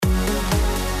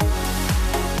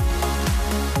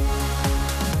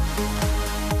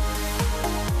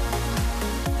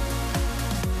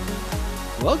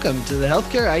Welcome to the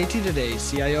Healthcare IT Today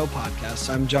CIO podcast.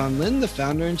 I'm John Lynn, the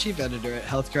founder and chief editor at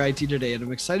Healthcare IT Today, and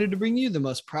I'm excited to bring you the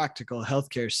most practical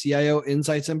healthcare CIO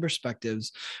insights and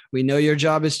perspectives. We know your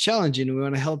job is challenging, and we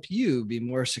want to help you be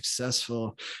more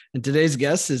successful. And today's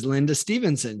guest is Linda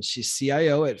Stevenson. She's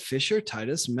CIO at Fisher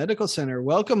Titus Medical Center.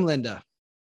 Welcome, Linda.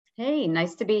 Hey,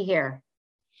 nice to be here.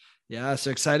 Yeah,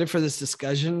 so excited for this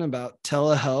discussion about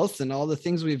telehealth and all the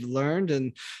things we've learned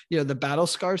and, the battle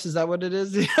scars. Is that what it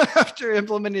is? After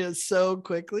implementing it so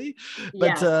quickly.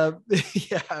 But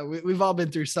we've all been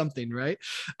through something, right?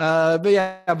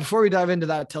 Before we dive into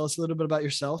that, tell us a little bit about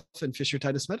yourself and Fisher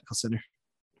Titus Medical Center.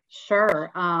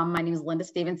 Sure. My name is Linda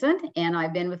Stevenson, and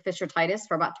I've been with Fisher Titus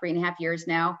for about 3.5 years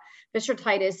now. Fisher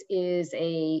Titus is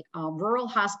a rural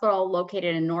hospital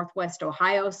located in Northwest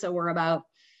Ohio. So we're about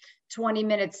 20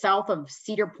 minutes south of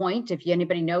Cedar Point, if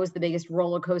anybody knows the biggest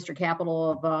roller coaster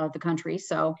capital of the country.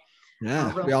 So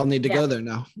yeah, we all need to go there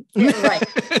now. Right.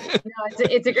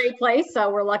 It's a great place. So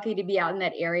we're lucky to be out in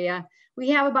that area. We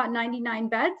have about 99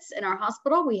 beds in our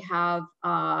hospital. We have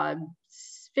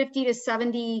 50 to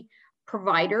 70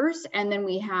 providers, and then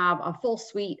we have a full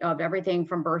suite of everything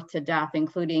from birth to death,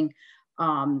 including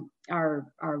our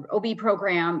OB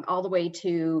program, all the way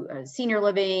to senior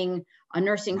living, a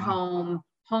nursing home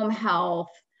health,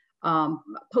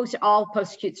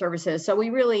 post-acute services. So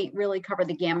we really cover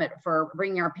the gamut for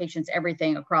bringing our patients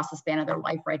everything across the span of their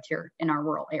life right here in our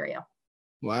rural area.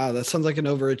 Wow, that sounds like an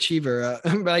overachiever.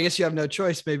 But I guess you have no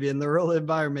choice. Maybe in the rural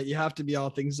environment, you have to be all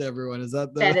things to everyone. Is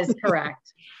that That is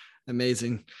correct.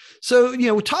 Amazing. So,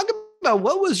 talk about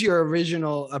what was your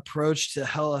original approach to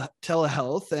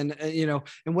telehealth,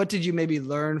 and what did you maybe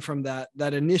learn from that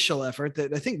initial effort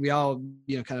that I think we all,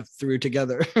 kind of threw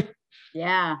together?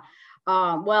 Yeah.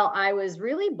 Well, I was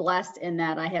really blessed in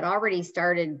that I had already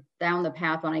started down the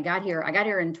path when I got here. I got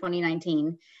here in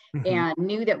 2019 and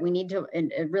knew that we need to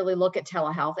really look at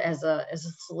telehealth as a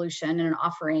solution and an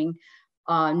offering,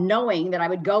 knowing that I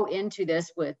would go into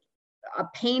this with a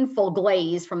painful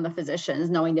glaze from the physicians,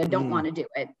 knowing they don't want to do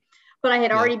it. But I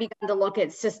had already begun to look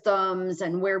at systems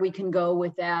and where we can go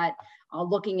with that,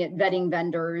 looking at vetting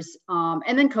vendors,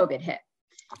 and then COVID hit.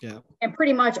 Yeah. And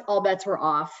pretty much all bets were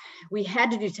off. We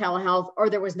had to do telehealth or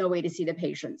there was no way to see the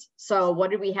patients. So what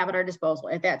did we have at our disposal?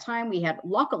 At that time, we had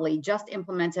luckily just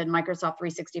implemented Microsoft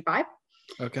 365.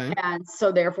 Okay. And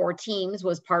so therefore Teams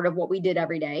was part of what we did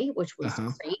every day, which was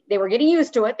great. They were getting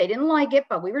used to it. They didn't like it,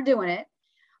 but we were doing it.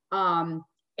 And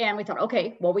we thought,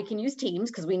 okay, well, we can use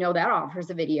Teams because we know that offers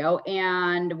a video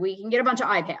and we can get a bunch of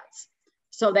iPads.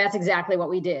 So that's exactly what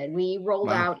we did. We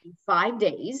rolled out in 5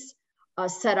 days.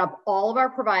 Set up all of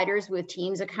our providers with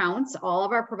Teams accounts. All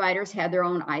of our providers had their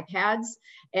own iPads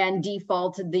and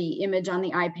defaulted the image on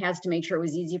the iPads to make sure it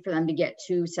was easy for them to get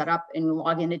to set up and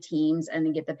log into Teams and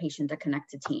then get the patient to connect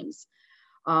to Teams.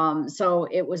 So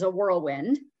it was a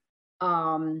whirlwind.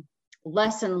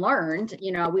 Lesson learned,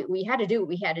 we had to do what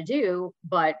we had to do,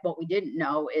 but what we didn't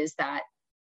know is that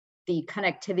the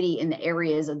connectivity in the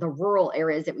areas of the rural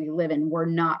areas that we live in were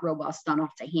not robust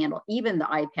enough to handle even the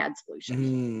iPad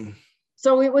solution.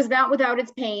 So it was not without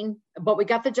its pain, but we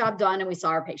got the job done and we saw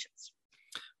our patients.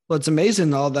 Well, it's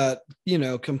amazing all that,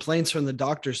 complaints from the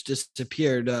doctors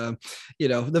disappeared. I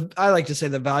like to say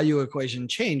the value equation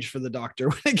changed for the doctor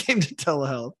when it came to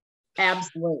telehealth.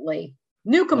 Absolutely.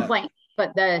 New complaint,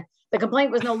 but the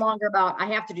complaint was no longer about, I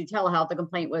have to do telehealth. The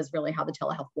complaint was really how the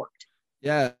telehealth worked.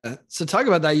 Yeah. So talk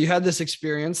about that. You had this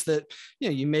experience that,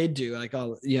 you made do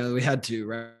we had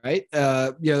to, right?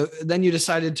 Then you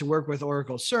decided to work with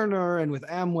Oracle Cerner and with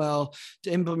Amwell to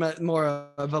implement more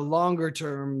of a longer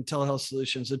term telehealth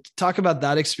solution. So talk about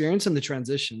that experience and the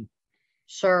transition.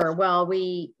 Sure. Well,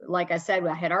 like I said,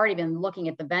 I had already been looking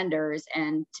at the vendors,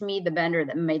 and to me, the vendor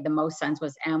that made the most sense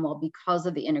was Amwell because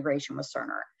of the integration with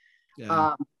Cerner.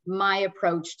 Yeah. My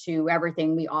approach to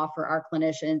everything we offer our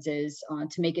clinicians is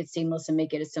to make it seamless and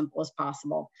make it as simple as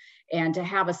possible. And to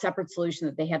have a separate solution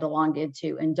that they had to log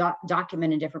into and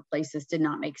document in different places did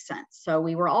not make sense. So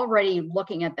we were already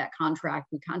looking at that contract.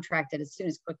 We contracted as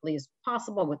quickly as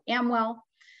possible with Amwell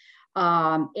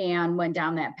and went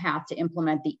down that path to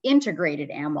implement the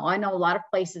integrated Amwell. I know a lot of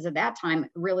places at that time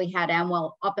really had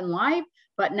Amwell up and live,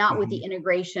 but not with the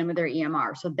integration with their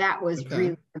EMR. So that was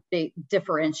really a big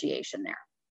differentiation there.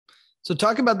 So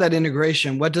talk about that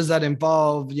integration. What does that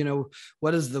involve?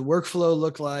 What does the workflow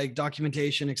look like,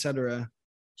 documentation, et cetera?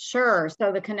 Sure.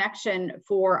 So the connection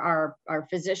for our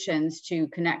physicians to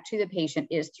connect to the patient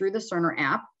is through the Cerner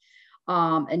app.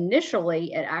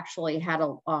 Initially, it actually had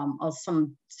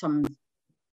some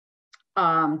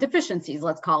deficiencies,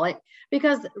 let's call it,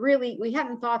 because really we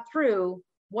hadn't thought through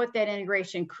what that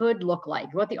integration could look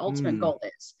like, what the ultimate goal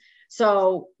is.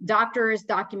 So doctors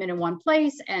document in one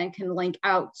place and can link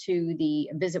out to the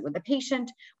visit with the patient,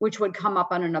 which would come up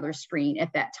on another screen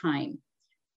at that time.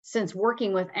 Since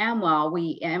working with Amwell,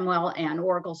 Amwell and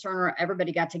Oracle Cerner,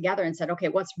 everybody got together and said, okay,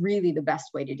 what's really the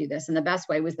best way to do this? And the best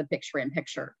way was the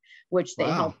picture-in-picture, which they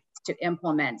helped to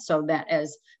implement, so that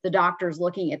as the doctor's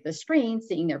looking at the screen,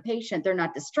 seeing their patient, they're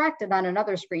not distracted on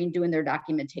another screen doing their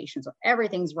documentation. So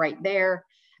everything's right there.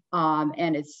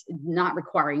 And it's not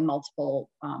requiring multiple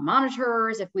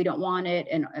monitors if we don't want it.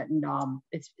 And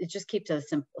it just keeps it as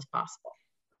simple as possible.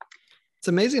 It's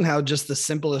amazing how just the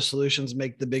simplest solutions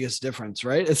make the biggest difference,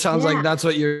 right? It sounds like that's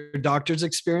what your doctor's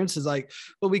experience is like.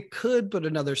 Well, we could put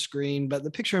another screen, but the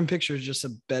picture-in-picture is just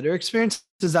a better experience.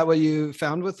 Is that what you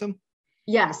found with them?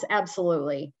 Yes,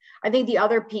 absolutely. I think the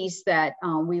other piece that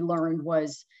we learned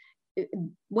was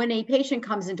when a patient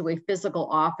comes into a physical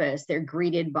office, they're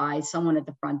greeted by someone at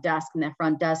the front desk, and that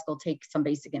front desk will take some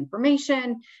basic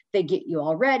information. They get you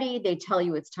all ready. They tell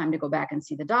you it's time to go back and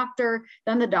see the doctor.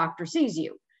 Then the doctor sees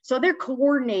you. So they're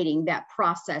coordinating that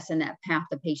process and that path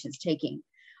the patient's taking.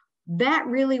 That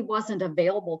really wasn't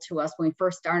available to us when we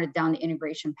first started down the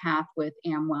integration path with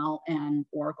Amwell and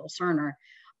Oracle Cerner.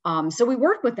 So we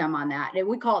worked with them on that, and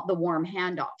we call it the warm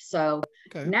handoff. So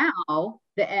now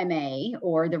the MA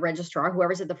or the registrar,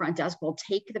 whoever's at the front desk, will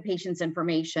take the patient's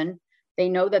information. They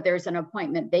know that there's an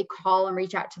appointment. They call and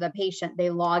reach out to the patient. They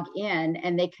log in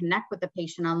and they connect with the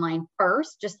patient online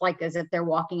first, just like as if they're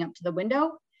walking up to the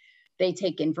window. They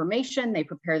take information, they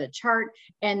prepare the chart,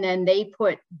 and then they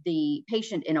put the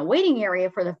patient in a waiting area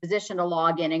for the physician to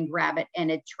log in and grab it, and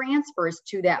it transfers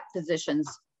to that physician's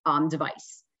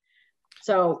device.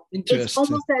 So it's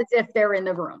almost as if they're in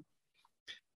the room.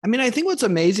 I mean, I think what's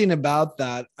amazing about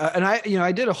that, and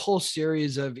I did a whole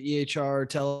series of EHR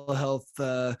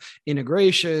telehealth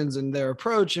integrations and their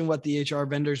approach and what the EHR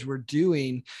vendors were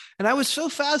doing. And I was so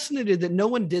fascinated that no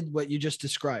one did what you just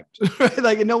described, right?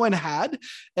 Like no one had.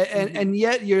 And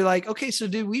yet you're like, okay, so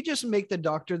did we just make the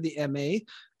doctor the MA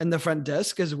and the front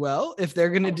desk as well, if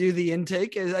they're going to do the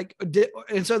intake?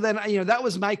 And so then, that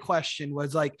was my question,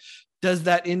 was like, does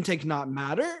that intake not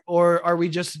matter, or are we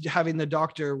just having the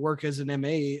doctor work as an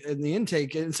MA in the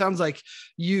intake? It sounds like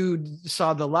you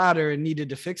saw the latter and needed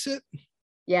to fix it.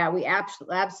 Yeah, we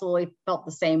absolutely felt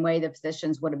the same way. The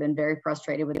physicians would have been very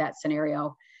frustrated with that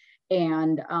scenario.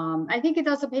 And I think it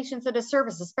does the patients a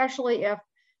disservice, especially if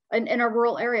in a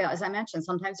rural area, as I mentioned,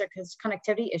 sometimes there's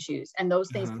connectivity issues, and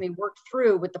those things can be worked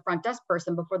through with the front desk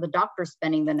person before the doctor's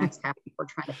spending the next half hour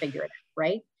trying to figure it out,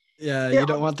 right? Yeah, you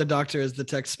don't want the doctor as the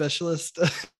tech specialist.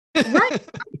 Right.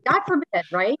 God forbid,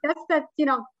 right? That's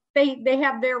they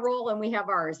have their role and we have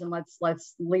ours, and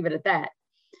let's leave it at that.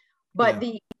 But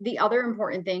the other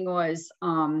important thing was,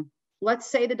 let's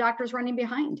say the doctor's running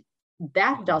behind.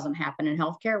 That doesn't happen in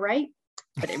healthcare, right?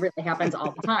 But it really happens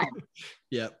all the time.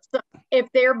 Yeah. So if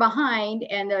they're behind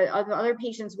and the other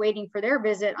patients waiting for their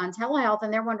visit on telehealth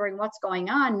and they're wondering what's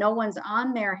going on, no one's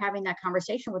on there having that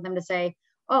conversation with them to say,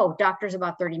 oh, doctor's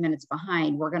about 30 minutes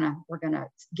behind. We're gonna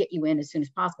get you in as soon as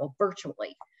possible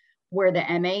virtually. Where the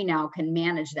MA now can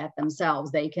manage that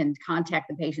themselves. They can contact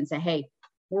the patient and say, hey,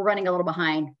 we're running a little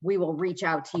behind. We will reach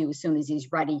out to you as soon as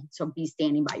he's ready. So be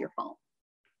standing by your phone.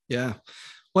 Yeah.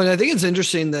 Well, I think it's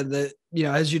interesting that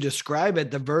as you describe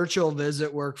it, the virtual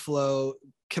visit workflow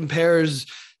compares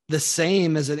the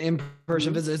same as an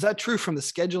in-person visit. Is that true from the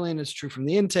scheduling? It's true from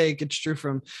the intake. It's true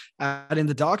from adding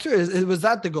the doctor. Was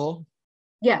that the goal?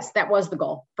 Yes, that was the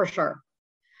goal for sure.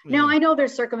 Yeah. Now, I know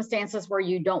there's circumstances where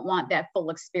you don't want that full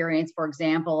experience, for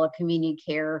example, a convenient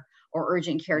care or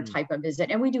urgent care type of visit.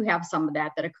 And we do have some of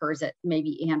that occurs that may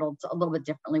be handled a little bit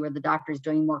differently where the doctor is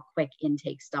doing more quick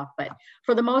intake stuff. But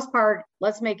for the most part,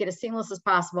 let's make it as seamless as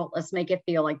possible. Let's make it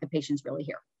feel like the patient's really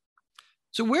here.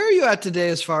 So where are you at today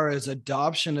as far as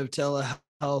adoption of telehealth?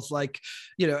 Like,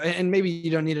 and maybe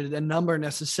you don't need a number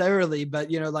necessarily,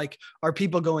 but, like, are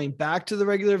people going back to the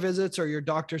regular visits, or your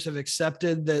doctors have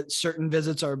accepted that certain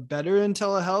visits are better in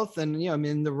telehealth? And,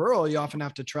 in the rural, you often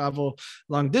have to travel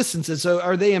long distances. So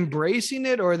are they embracing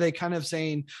it, or are they kind of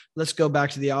saying, let's go back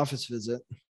to the office visit?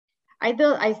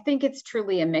 I think it's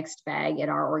truly a mixed bag at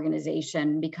our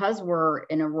organization because we're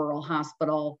in a rural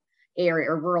hospital area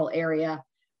or rural area.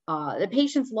 The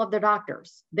patients love their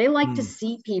doctors. They like to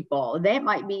see people. That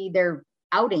might be their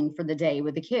outing for the day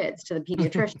with the kids to the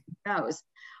pediatrician, who knows.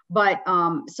 But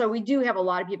so we do have a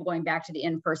lot of people going back to the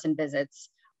in-person visits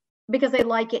because they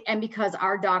like it, and because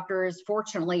our doctors,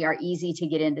 fortunately, are easy to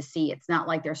get in to see. It's not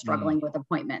like they're struggling with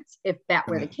appointments. If that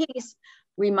were the case,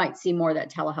 we might see more of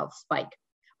that telehealth spike.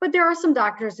 But there are some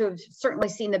doctors who have certainly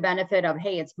seen the benefit of,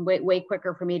 hey, it's way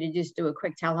quicker for me to just do a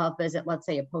quick telehealth visit, let's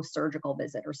say a post-surgical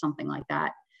visit or something like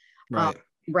that. right.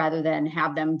 Rather than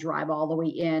have them drive all the way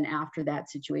in after that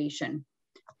situation.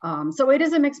 So it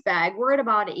is a mixed bag. We're at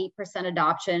about 8%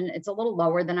 adoption. It's a little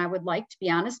lower than I would like, to be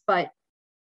honest, but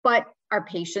our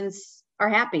patients are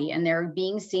happy and they're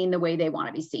being seen the way they want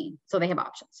to be seen. So they have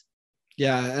options.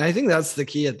 Yeah. And I think that's the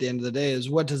key at the end of the day is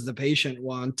what does the patient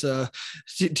want? To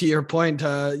your point,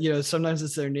 sometimes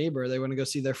it's their neighbor. They want to go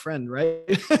see their friend, right?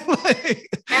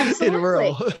 Absolutely. In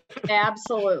rural.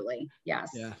 Absolutely. Yes.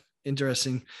 Yeah.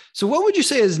 Interesting. So what would you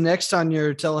say is next on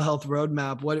your telehealth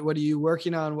roadmap? What are you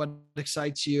working on? What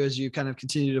excites you as you kind of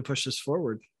continue to push this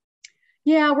forward?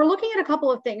 Yeah, we're looking at a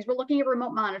couple of things. We're looking at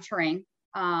remote monitoring.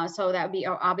 So that would be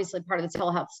obviously part of the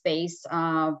telehealth space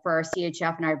for our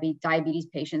CHF and our diabetes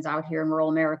patients out here in rural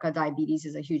America. Diabetes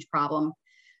is a huge problem.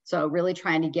 So really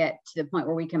trying to get to the point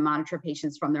where we can monitor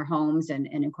patients from their homes and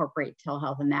incorporate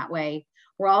telehealth in that way.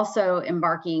 We're also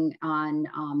embarking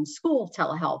on school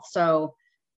telehealth. So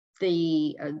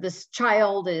this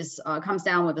child comes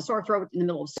down with a sore throat in the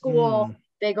middle of school.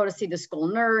 They go to see the school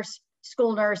nurse.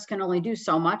 School nurse can only do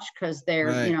so much because they're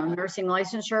right. Nursing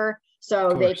licensure.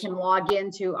 So they can log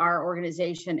into our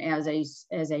organization as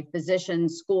a physician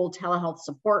school telehealth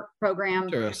support program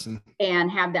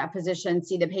and have that physician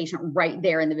see the patient right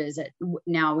there in the visit.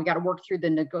 Now we got to work through the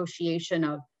negotiation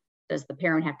of, does the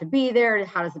parent have to be there?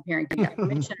 How does the parent get that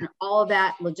permission? All of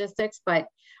that logistics, but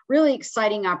really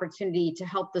exciting opportunity to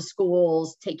help the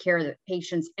schools take care of the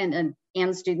patients and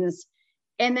students,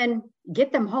 and then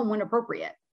get them home when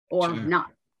appropriate or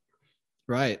not.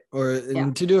 Right. Or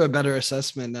to do a better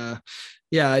assessment.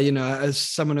 As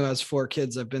someone who has 4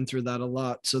 kids, I've been through that a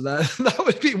lot. So that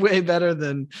would be way better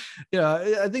than,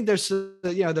 I think there's,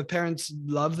 the parents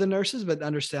love the nurses, but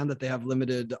understand that they have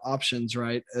limited options,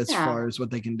 right? As far as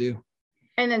what they can do.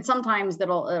 And then sometimes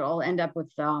it'll end up with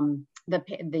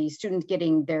the student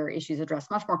getting their issues addressed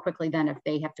much more quickly than if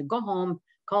they have to go home,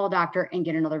 call a doctor and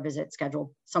get another visit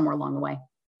scheduled somewhere along the way.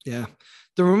 Yeah.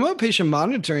 The remote patient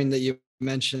monitoring that you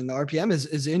mentioned, the RPM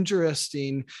is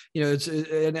interesting.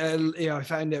 I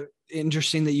find it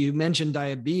interesting that you mentioned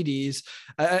diabetes.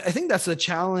 I think that's a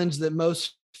challenge that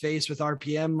most face with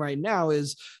RPM right now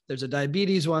is there's a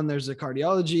diabetes one, there's a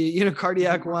cardiology,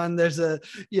 cardiac one,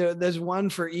 there's one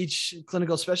for each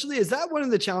clinical specialty. Is that one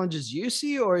of the challenges you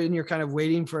see, or you're kind of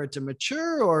waiting for it to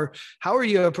mature, or how are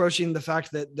you approaching the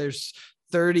fact that there's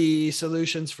 30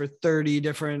 solutions for 30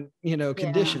 different,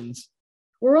 conditions?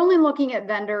 We're only looking at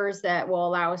vendors that will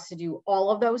allow us to do all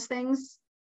of those things.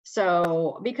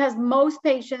 So, because most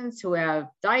patients who have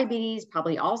diabetes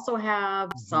probably also have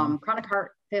some chronic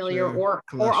heart failure or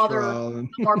other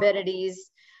morbidities.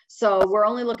 So we're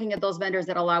only looking at those vendors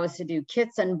that allow us to do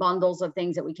kits and bundles of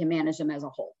things that we can manage them as a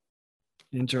whole.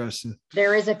 Interesting.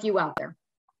 There is a few out there.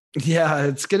 Yeah,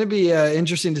 it's going to be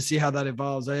interesting to see how that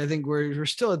evolves. I think we're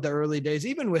still at the early days,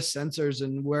 even with sensors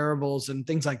and wearables and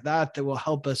things like that will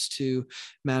help us to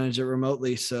manage it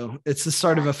remotely. So it's the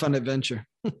start of a fun adventure.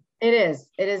 It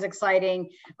is exciting.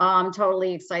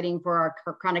 Totally exciting for our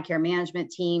chronic care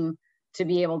management team to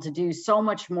be able to do so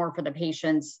much more for the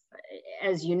patients.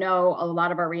 As you know, a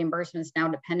lot of our reimbursement is now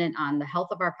dependent on the health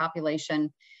of our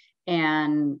population.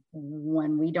 And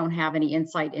when we don't have any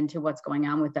insight into what's going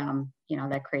on with them,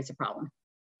 that creates a problem.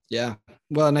 Yeah.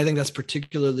 Well, and I think that's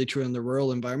particularly true in the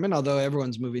rural environment, although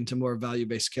everyone's moving to more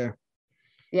value-based care.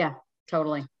 Yeah,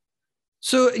 totally.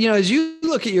 So, as you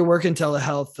look at your work in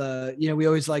telehealth, we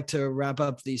always like to wrap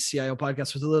up the CIO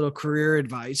podcast with a little career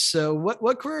advice. So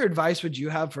what career advice would you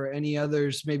have for any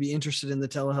others maybe interested in the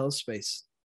telehealth space?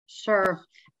 Sure.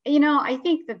 I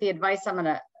think that the advice I'm going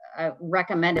to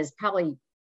recommend is probably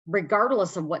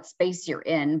regardless of what space you're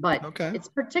in, but it's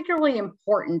particularly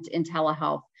important in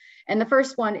telehealth. And the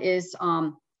first one is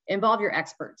involve your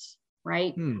experts,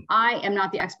 right? I am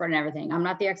not the expert in everything. I'm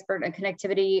not the expert in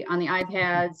connectivity, on the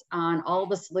iPads, on all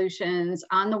the solutions,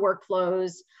 on the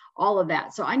workflows, all of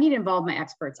that. So I need to involve my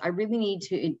experts. I really need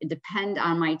to depend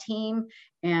on my team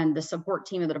and the support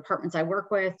team of the departments I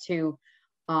work with to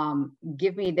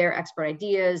give me their expert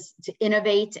ideas, to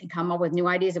innovate and come up with new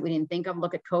ideas that we didn't think of.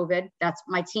 Look at COVID.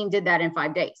 My team did that in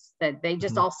 5 days, that they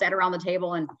just all sat around the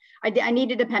table, and I need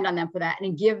to depend on them for that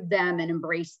and give them and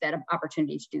embrace that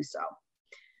opportunity to do so.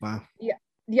 Wow. Yeah.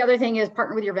 The other thing is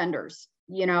partner with your vendors.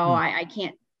 I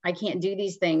can't do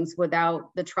these things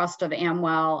without the trust of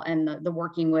Amwell and the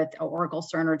working with Oracle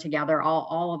Cerner together.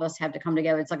 All of us have to come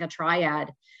together. It's like a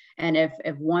triad. And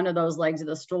if one of those legs of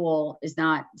the stool is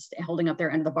not holding up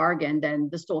their end of the bargain, then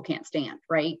the stool can't stand,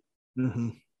 right?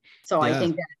 So I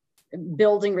think that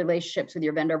building relationships with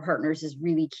your vendor partners is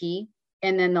really key.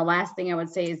 And then the last thing I would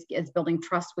say is building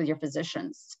trust with your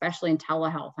physicians, especially in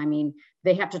telehealth. I mean,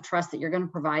 they have to trust that you're going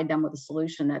to provide them with a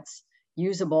solution that's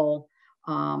usable,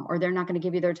 or they're not going to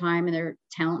give you their time and their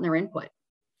talent and their input.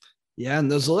 Yeah,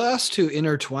 and those last two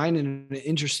intertwine in an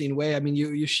interesting way. I mean,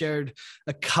 you shared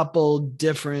a couple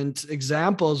different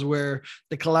examples where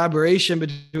the collaboration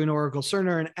between Oracle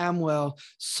Cerner and Amwell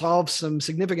solved some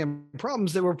significant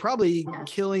problems that were probably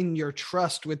killing your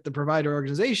trust with the provider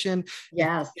organization.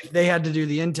 Yes. If they had to do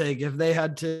the intake, if they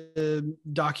had to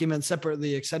document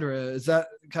separately, et cetera. Is that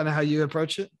kind of how you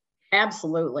approach it?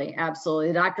 Absolutely. Absolutely.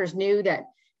 The doctors knew that,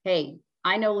 hey,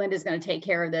 I know Linda's going to take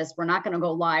care of this. We're not going to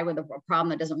go live with a problem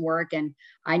that doesn't work. And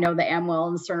I know the Amwell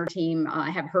and Cerner team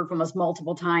have heard from us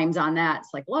multiple times on that. It's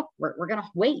like, look, we're going to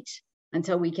wait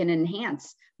until we can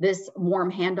enhance this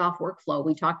warm handoff workflow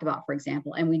we talked about, for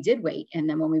example. And we did wait. And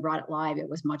then when we brought it live, it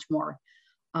was much more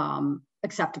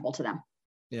acceptable to them.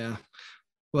 Yeah.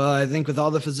 Well, I think with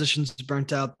all the physicians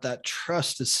burnt out, that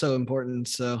trust is so important.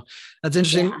 So that's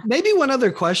interesting. Yeah. Maybe one other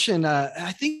question.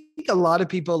 I think a lot of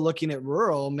people looking at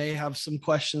rural may have some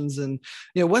questions. And,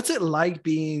 what's it like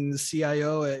being the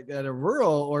CIO at a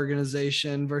rural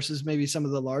organization versus maybe some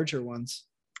of the larger ones?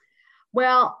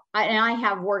 Well, I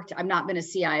have worked, I've not been a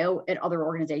CIO at other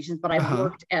organizations, but I've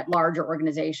worked at larger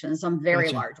organizations, some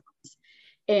very large ones.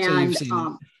 And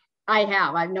so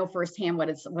I know firsthand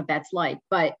what that's like.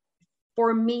 But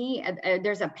for me,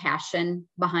 there's a passion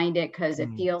behind it because it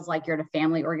feels like you're at a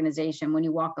family organization. When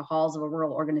you walk the halls of a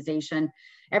rural organization,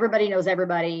 everybody knows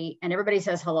everybody and everybody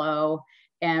says hello.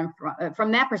 And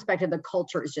from that perspective, the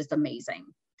culture is just amazing.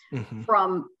 Mm-hmm.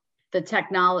 From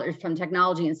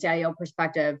technology and CIO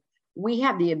perspective, we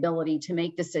have the ability to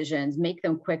make decisions, make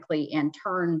them quickly, and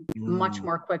turn much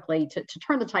more quickly, to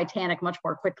turn the Titanic much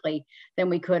more quickly than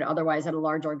we could otherwise at a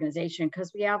large organization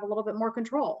because we have a little bit more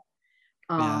control.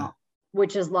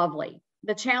 Which is lovely.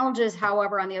 The challenges,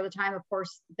 however, on the other time, of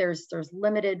course, there's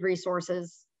limited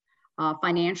resources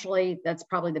financially. That's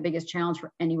probably the biggest challenge for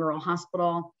any rural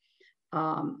hospital.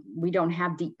 We don't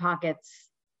have deep pockets.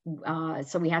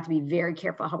 So we have to be very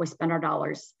careful how we spend our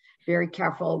dollars, very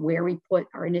careful where we put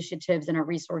our initiatives and our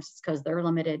resources because they're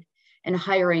limited. And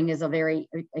hiring is a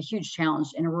huge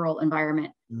challenge in a rural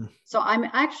environment. So I'm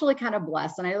actually kind of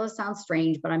blessed. And I know this sounds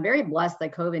strange, but I'm very blessed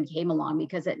that COVID came along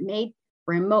because it made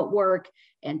remote work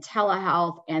and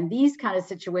telehealth and these kind of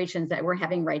situations that we're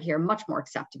having right here much more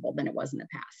acceptable than it was in the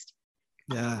past.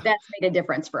 Yeah, that's made a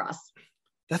difference for us.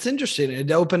 That's interesting.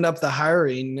 It opened up the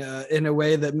hiring in a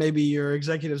way that maybe your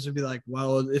executives would be like,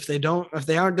 well, if they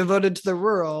aren't devoted to the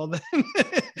rural, then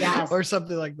yes. Or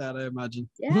something like that, I imagine.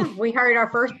 Yeah, we hired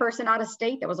our first person out of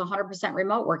state that was 100%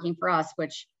 remote working for us,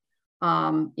 which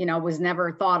was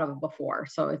never thought of before.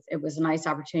 So it was a nice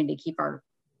opportunity to keep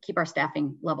our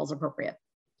staffing levels appropriate.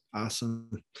 Awesome.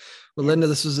 Well, Linda,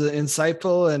 this was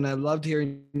insightful, and I loved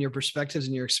hearing your perspectives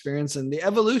and your experience and the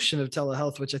evolution of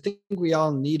telehealth, which I think we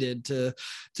all needed to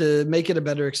make it a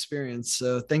better experience.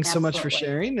 So thanks so much for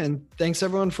sharing, and thanks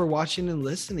everyone for watching and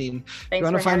listening. If you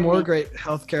want to find more great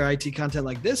healthcare IT content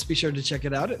like this, be sure to check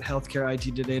it out at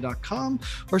healthcareittoday.com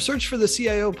or search for the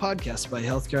CIO podcast by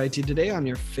Healthcare IT Today on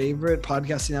your favorite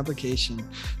podcasting application.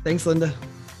 Thanks, Linda.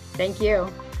 Thank you.